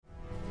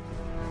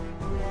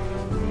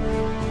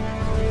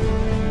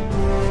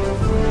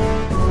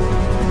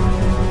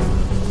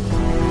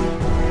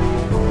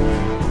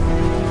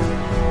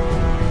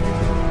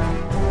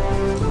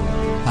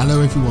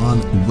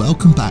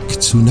welcome back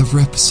to another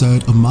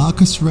episode of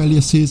Marcus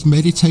Aurelius'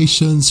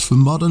 Meditations for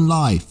Modern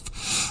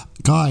Life.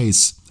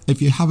 Guys,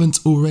 if you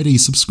haven't already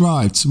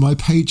subscribed to my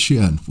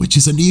Patreon, which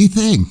is a new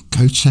thing,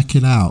 go check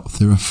it out.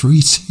 There are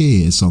 3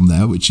 tiers on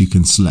there which you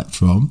can select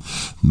from.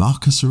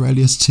 Marcus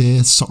Aurelius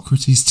tier,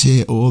 Socrates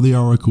tier, or the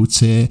Oracle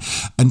tier.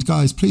 And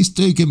guys, please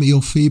do give me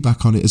your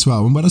feedback on it as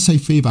well. And when I say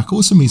feedback, I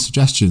also mean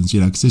suggestions,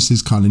 because this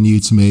is kind of new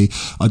to me.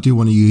 I do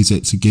want to use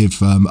it to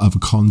give other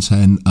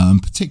content,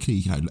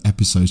 particularly,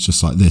 episodes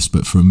just like this,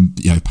 but from,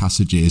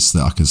 passages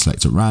that I can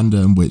select at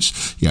random,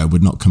 which,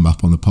 would not come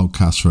up on the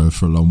podcast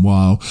for a long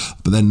while.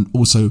 But then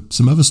also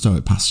some other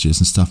Stoic passages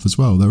and stuff as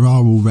well. There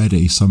are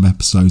already some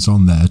episodes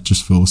on there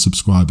just for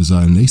subscribers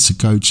only, so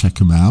go check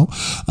them out.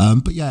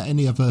 But yeah,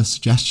 any other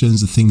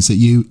suggestions or things that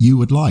you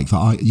would like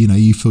that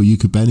you feel you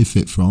could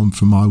benefit from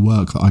my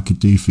work that I could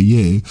do for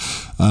you,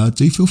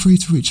 do feel free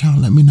to reach out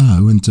and let me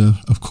know. And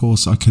of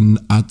course, I can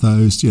add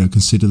those,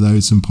 consider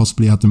those and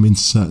possibly add them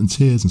into certain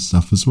tiers and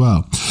stuff as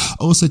well.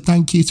 Also,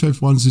 thank you to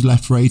everyone who's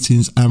left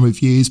ratings and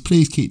reviews.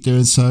 Please keep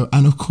doing so.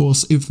 And of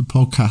course, if the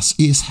podcast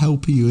is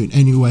helping you in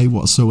any way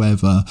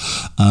whatsoever,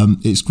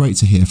 it's great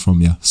to hear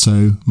from you.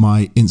 So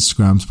my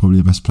Instagram's probably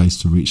the best place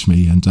to reach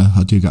me, and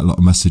I do get a lot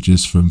of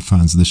messages from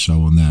fans of the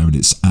show on there, and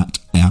it's at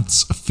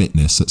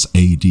 @fitness. That's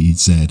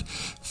ADZ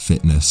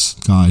Fitness.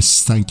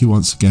 Guys, thank you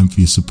once again for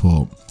your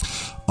support.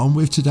 On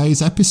with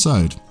today's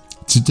episode.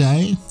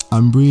 Today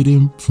I'm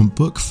reading from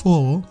book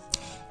 4,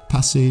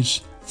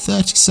 passage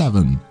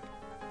 37.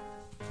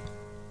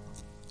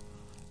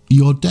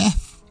 Your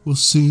death will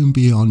soon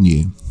be on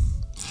you,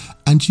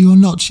 and you are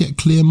not yet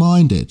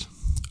clear-minded,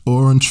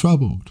 or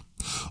untroubled,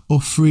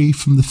 or free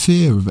from the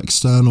fear of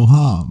external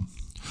harm,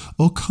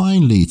 or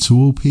kindly to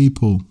all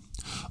people,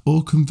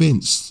 or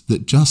convinced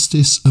that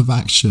justice of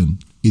action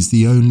is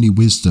the only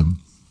wisdom.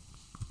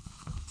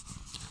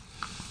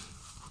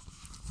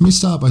 Let me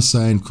start by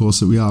saying, of course,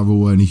 that we are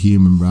all only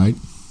human, right?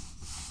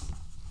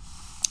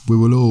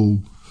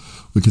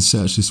 We can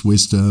search this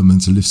wisdom and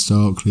to live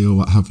stoically or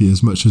what have you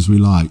as much as we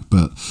like,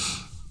 but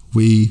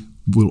we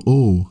will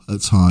all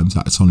at times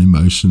act on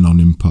emotion, on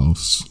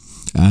impulse.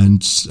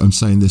 And I'm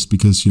saying this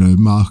because,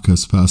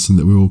 Marcus, the person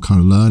that we're all kind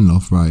of learning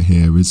off right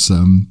here, is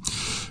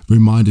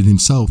reminding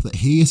himself that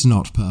he is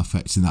not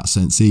perfect in that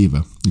sense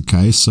either.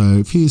 Okay, so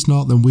if he is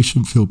not, then we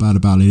shouldn't feel bad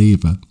about it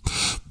either.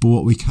 But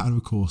what we can,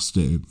 of course,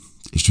 do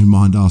is to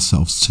remind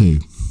ourselves too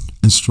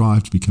and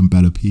strive to become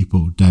better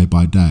people day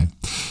by day.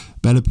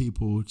 Better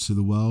people to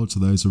the world, to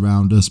those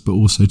around us, but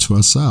also to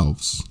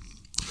ourselves.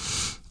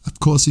 Of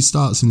course, he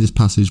starts in this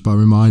passage by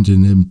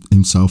reminding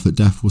himself that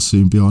death will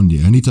soon be on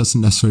you. And he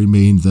doesn't necessarily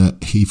mean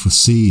that he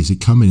foresees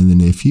it coming in the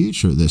near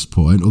future at this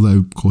point, although,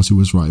 of course, he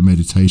was writing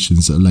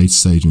meditations at a later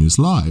stage in his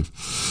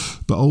life.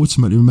 But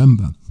ultimately,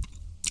 remember,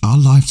 our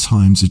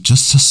lifetimes are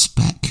just a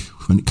speck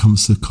when it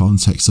comes to the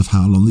context of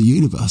how long the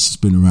universe has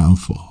been around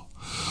for.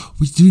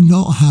 We do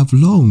not have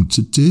long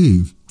to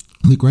do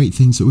the great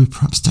things that we're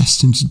perhaps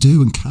destined to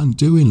do and can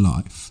do in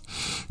life.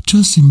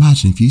 Just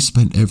imagine if you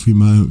spent every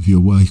moment of your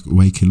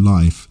waking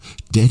life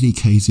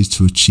dedicated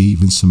to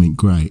achieving something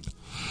great.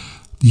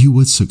 You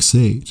would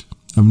succeed.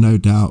 I've no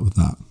doubt of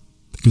that.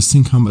 Because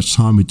think how much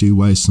time we do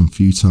waste on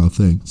futile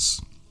things.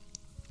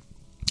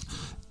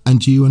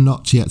 And you are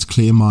not yet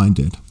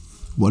clear-minded.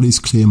 What is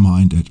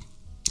clear-minded?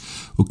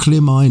 Well,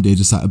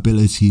 clear-minded is that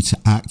ability to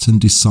act and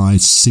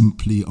decide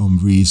simply on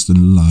reason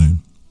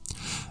alone.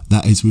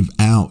 That is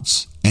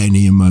without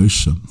any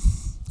emotion.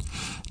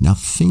 Now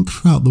think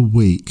throughout the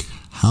week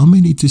how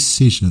many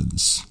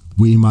decisions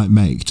we might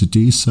make to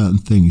do certain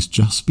things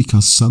just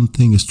because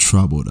something has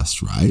troubled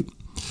us, right?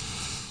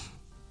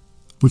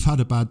 We've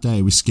had a bad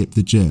day, we skip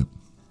the gym,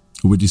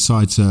 or we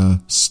decide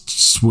to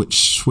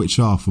switch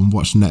off and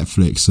watch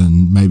Netflix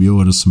and maybe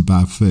order some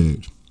bad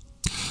food.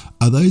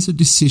 Are those the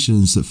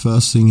decisions that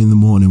first thing in the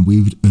morning we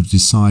have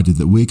decided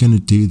that we're going to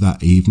do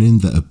that evening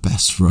that are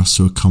best for us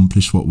to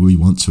accomplish what we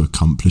want to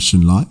accomplish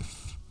in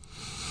life?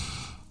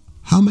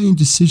 How many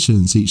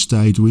decisions each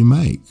day do we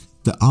make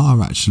that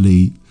are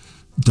actually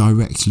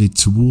directed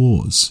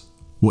towards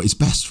what is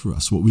best for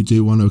us, what we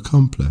do want to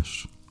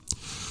accomplish?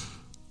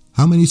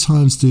 How many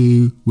times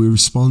do we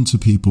respond to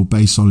people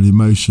based on an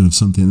emotion of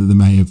something that they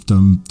may have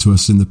done to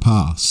us in the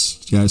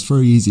past? Yeah, it's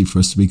very easy for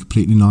us to be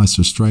completely nice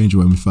to a stranger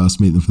when we first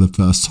meet them for the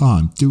first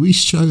time. Do we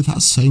show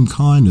that same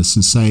kindness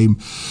and same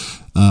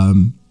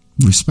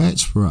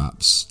respect,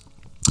 perhaps?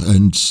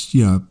 And,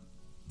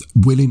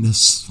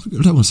 willingness,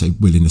 I don't want to say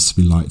willingness to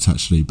be liked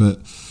actually,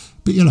 but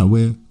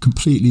we're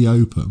completely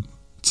open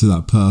to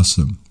that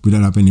person. We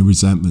don't have any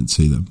resentment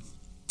to them.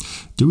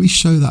 Do we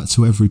show that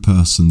to every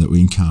person that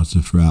we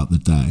encounter throughout the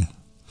day?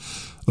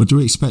 Or do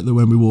we expect that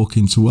when we walk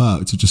into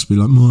work to just be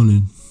like,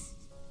 morning?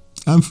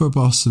 And for a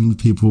boss and the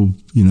people,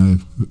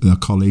 our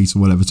colleagues or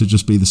whatever, to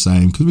just be the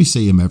same because we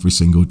see them every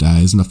single day.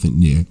 There's nothing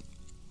new.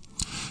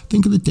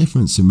 Think of the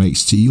difference it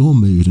makes to your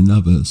mood and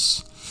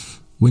others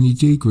when you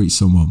do greet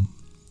someone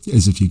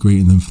as if you're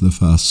greeting them for the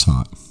first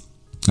time.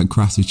 That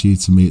gratitude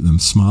to meet them,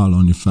 smile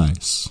on your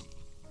face.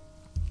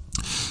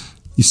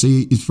 You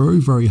see, it's very,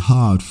 very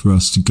hard for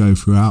us to go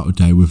throughout a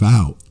day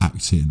without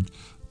acting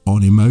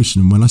on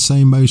emotion. And when I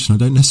say emotion, I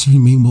don't necessarily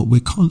mean what we're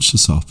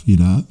conscious of, you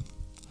know.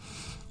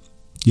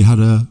 You had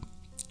a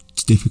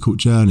difficult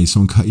journey,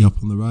 someone cut you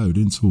up on the road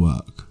into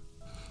work.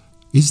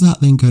 Is that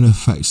then going to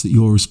affect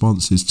your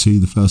responses to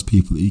the first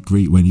people that you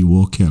greet when you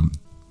walk in?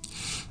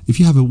 If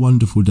you have a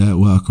wonderful day at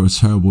work or a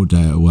terrible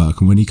day at work,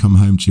 and when you come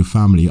home to your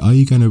family, are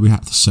you going to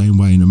react the same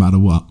way no matter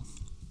what?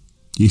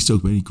 You're still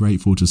going to be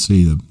grateful to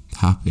see them,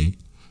 happy?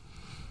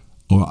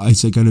 Or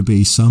is there going to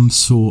be some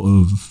sort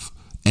of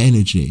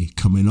energy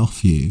coming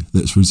off you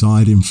that's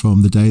residing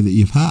from the day that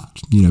you've had?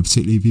 You know,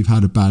 particularly if you've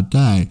had a bad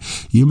day,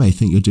 you may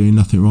think you're doing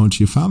nothing wrong to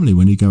your family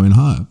when you're going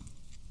home,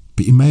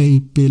 but you may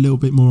be a little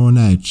bit more on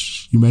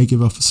edge. You may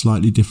give off a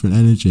slightly different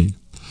energy.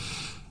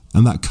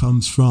 And that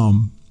comes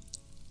from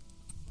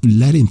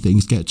letting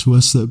things get to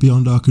us that are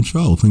beyond our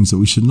control, things that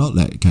we should not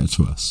let get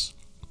to us.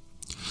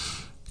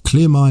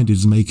 Clear-minded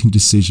is making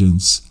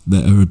decisions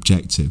that are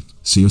objective.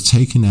 So you're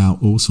taking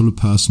out all sort of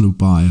personal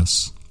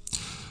bias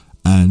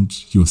and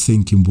you're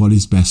thinking what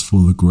is best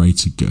for the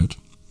greater good.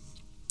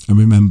 And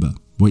remember,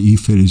 what you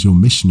feel is your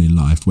mission in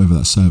life, whether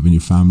that's serving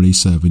your family,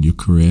 serving your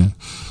career,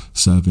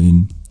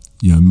 serving,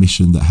 you know, a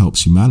mission that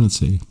helps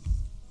humanity.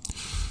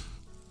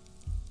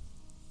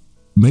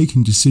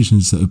 Making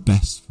decisions that are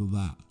best for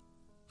that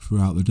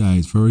throughout the day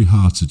is very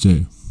hard to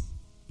do.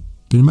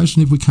 But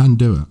imagine if we can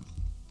do it.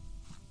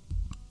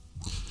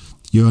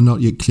 You are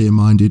not yet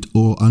clear-minded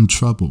or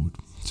untroubled.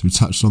 So we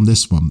touched on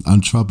this one,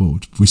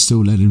 untroubled. We're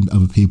still letting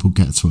other people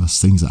get to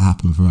us, things that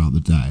happen throughout the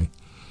day.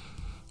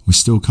 We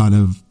still kind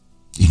of,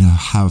 you know,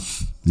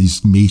 have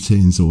these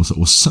meetings or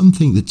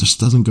something that just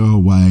doesn't go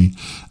away.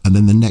 And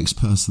then the next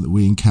person that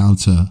we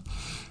encounter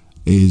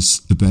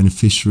is the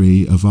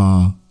beneficiary of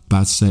our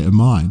bad state of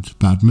mind,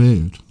 bad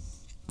mood.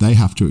 They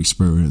have to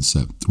experience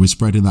it. We're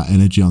spreading that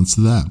energy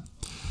onto them.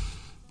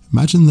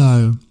 Imagine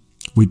though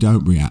we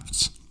don't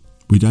react.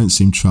 We don't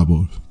seem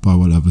troubled by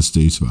what others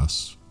do to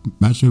us.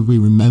 Imagine if we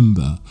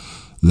remember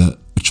that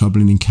a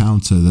troubling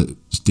encounter that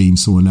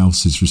deems someone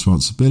else's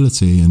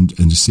responsibility and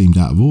is seemed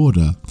out of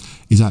order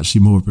is actually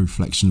more of a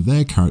reflection of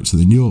their character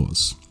than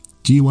yours.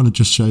 Do you want to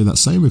just show that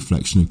same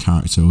reflection of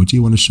character, or do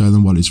you want to show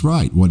them what is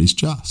right, what is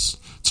just,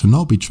 to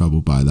not be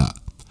troubled by that?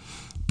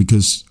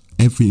 Because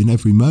in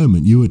every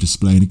moment you are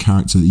displaying a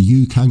character that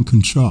you can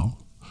control.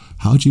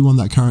 How do you want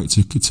that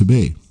character to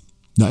be?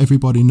 Not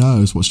everybody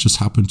knows what's just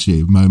happened to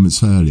you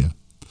moments earlier.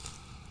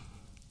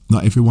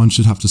 Not everyone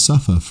should have to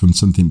suffer from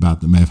something bad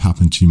that may have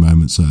happened to you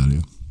moments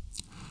earlier.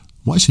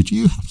 Why should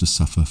you have to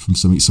suffer from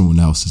something someone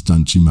else has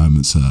done to you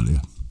moments earlier?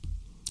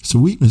 It's a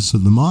weakness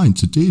of the mind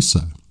to do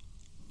so.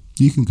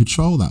 You can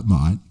control that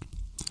mind.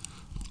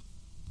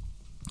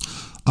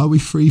 Are we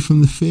free from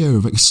the fear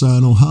of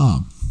external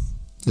harm?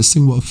 Let's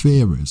think what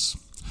fear is.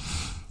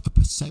 A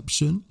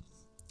perception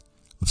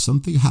of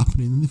something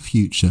happening in the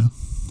future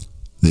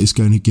that is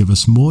going to give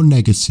us more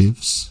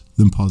negatives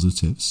than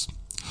positives,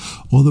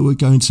 or that we're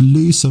going to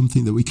lose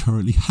something that we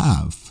currently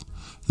have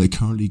that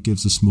currently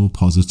gives us more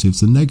positives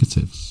than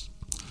negatives.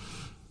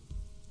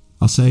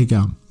 I'll say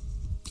again,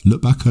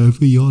 look back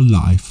over your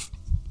life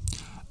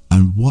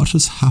and what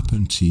has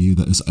happened to you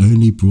that has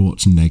only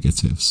brought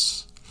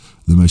negatives.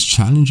 The most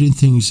challenging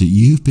things that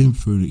you've been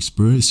through and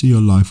experienced in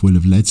your life will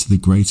have led to the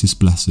greatest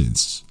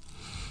blessings.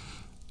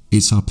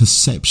 It's our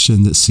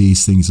perception that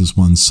sees things as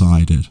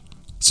one-sided.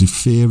 So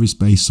fear is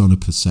based on a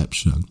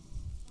perception.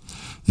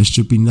 There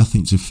should be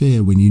nothing to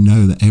fear when you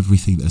know that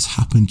everything that has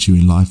happened to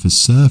you in life has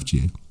served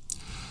you.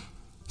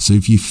 So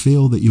if you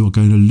feel that you are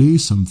going to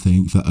lose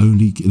something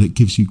that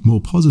gives you more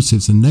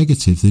positives than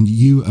negatives, then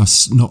you are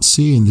not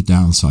seeing the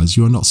downsides.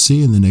 You are not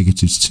seeing the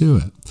negatives to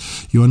it.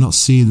 You are not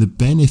seeing the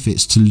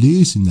benefits to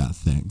losing that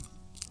thing.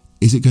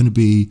 Is it going to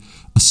be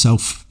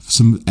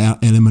some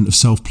element of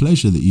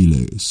self-pleasure that you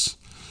lose?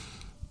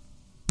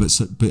 But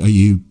are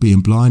you being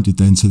blinded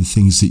then to the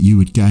things that you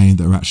would gain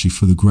that are actually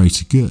for the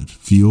greater good,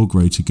 for your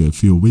greater good,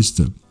 for your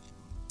wisdom?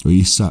 Or are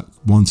you stuck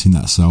wanting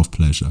that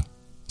self-pleasure?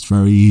 It's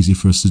very easy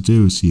for us to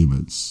do as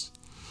humans.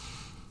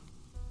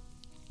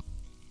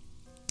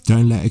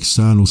 Don't let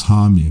externals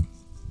harm you.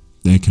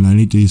 They can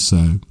only do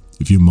so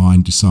if your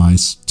mind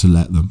decides to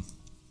let them.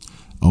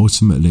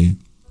 Ultimately,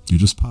 you're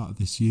just part of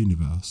this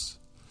universe.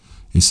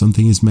 If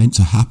something is meant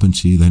to happen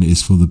to you, then it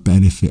is for the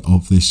benefit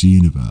of this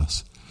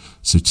universe.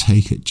 So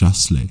take it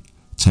justly,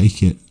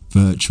 take it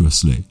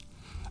virtuously,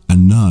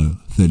 and know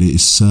that it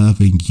is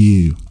serving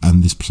you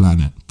and this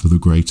planet for the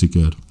greater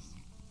good.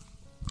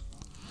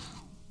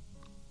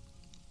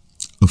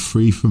 Are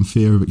free from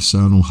fear of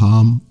external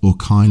harm, or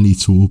kindly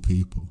to all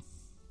people?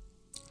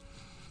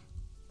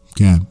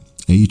 Again,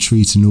 are you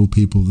treating all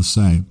people the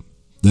same?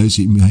 Those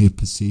that you may have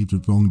perceived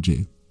have wronged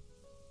you?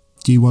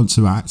 Do you want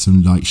to act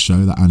and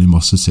show that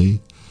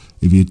animosity?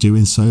 If you're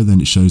doing so, then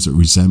it shows that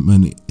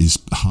resentment is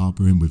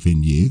harbouring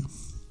within you.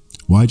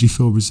 Why do you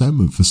feel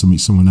resentment for something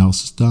someone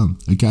else has done?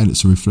 Again,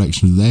 it's a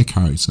reflection of their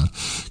character.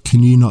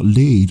 Can you not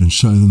lead and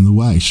show them the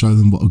way? Show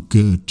them what a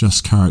good,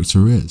 just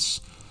character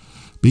is.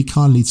 Be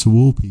kindly to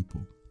all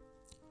people.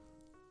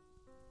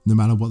 no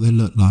matter what they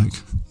look like,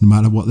 no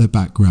matter what their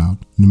background,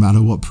 no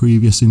matter what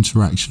previous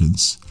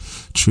interactions.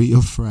 Treat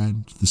your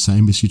friend the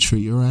same as you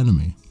treat your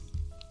enemy.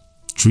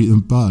 Treat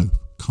them both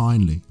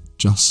kindly,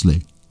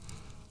 justly.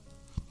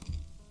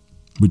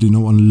 We do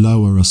not want to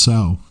lower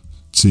ourselves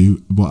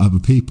to what other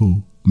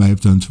people may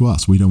have done to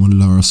us. We don't want to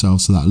lower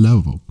ourselves to that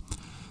level.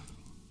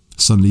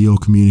 Suddenly you're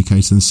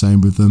communicating the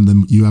same with them,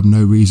 then you have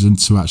no reason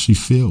to actually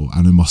feel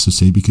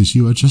animosity because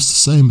you are just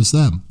the same as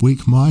them,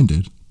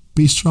 weak-minded.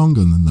 Be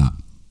stronger than that.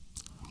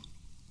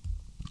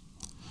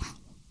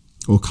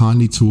 Or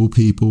kindly to all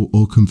people,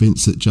 or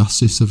convinced that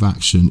justice of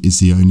action is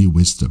the only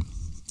wisdom.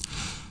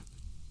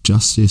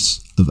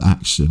 Justice of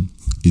action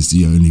is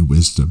the only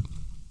wisdom.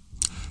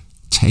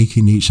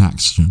 Taking each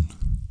action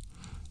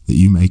that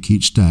you make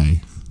each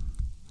day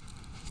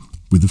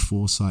with the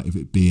foresight of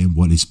it being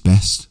what is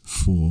best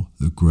for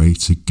the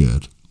greater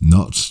good.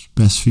 Not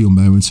best for your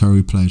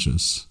momentary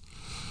pleasures.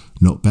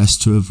 Not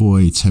best to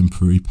avoid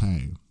temporary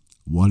pain.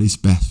 What is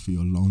best for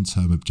your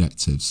long-term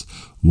objectives?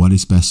 What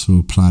is best for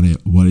the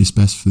planet? What is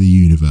best for the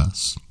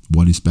universe?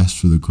 What is best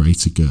for the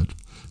greater good?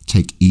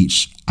 Take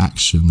each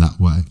action that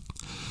way.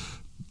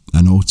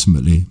 And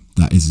ultimately,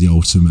 that is the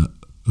ultimate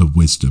of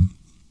wisdom.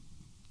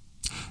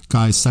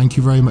 Guys, thank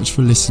you very much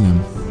for listening.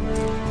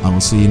 I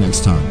will see you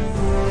next time.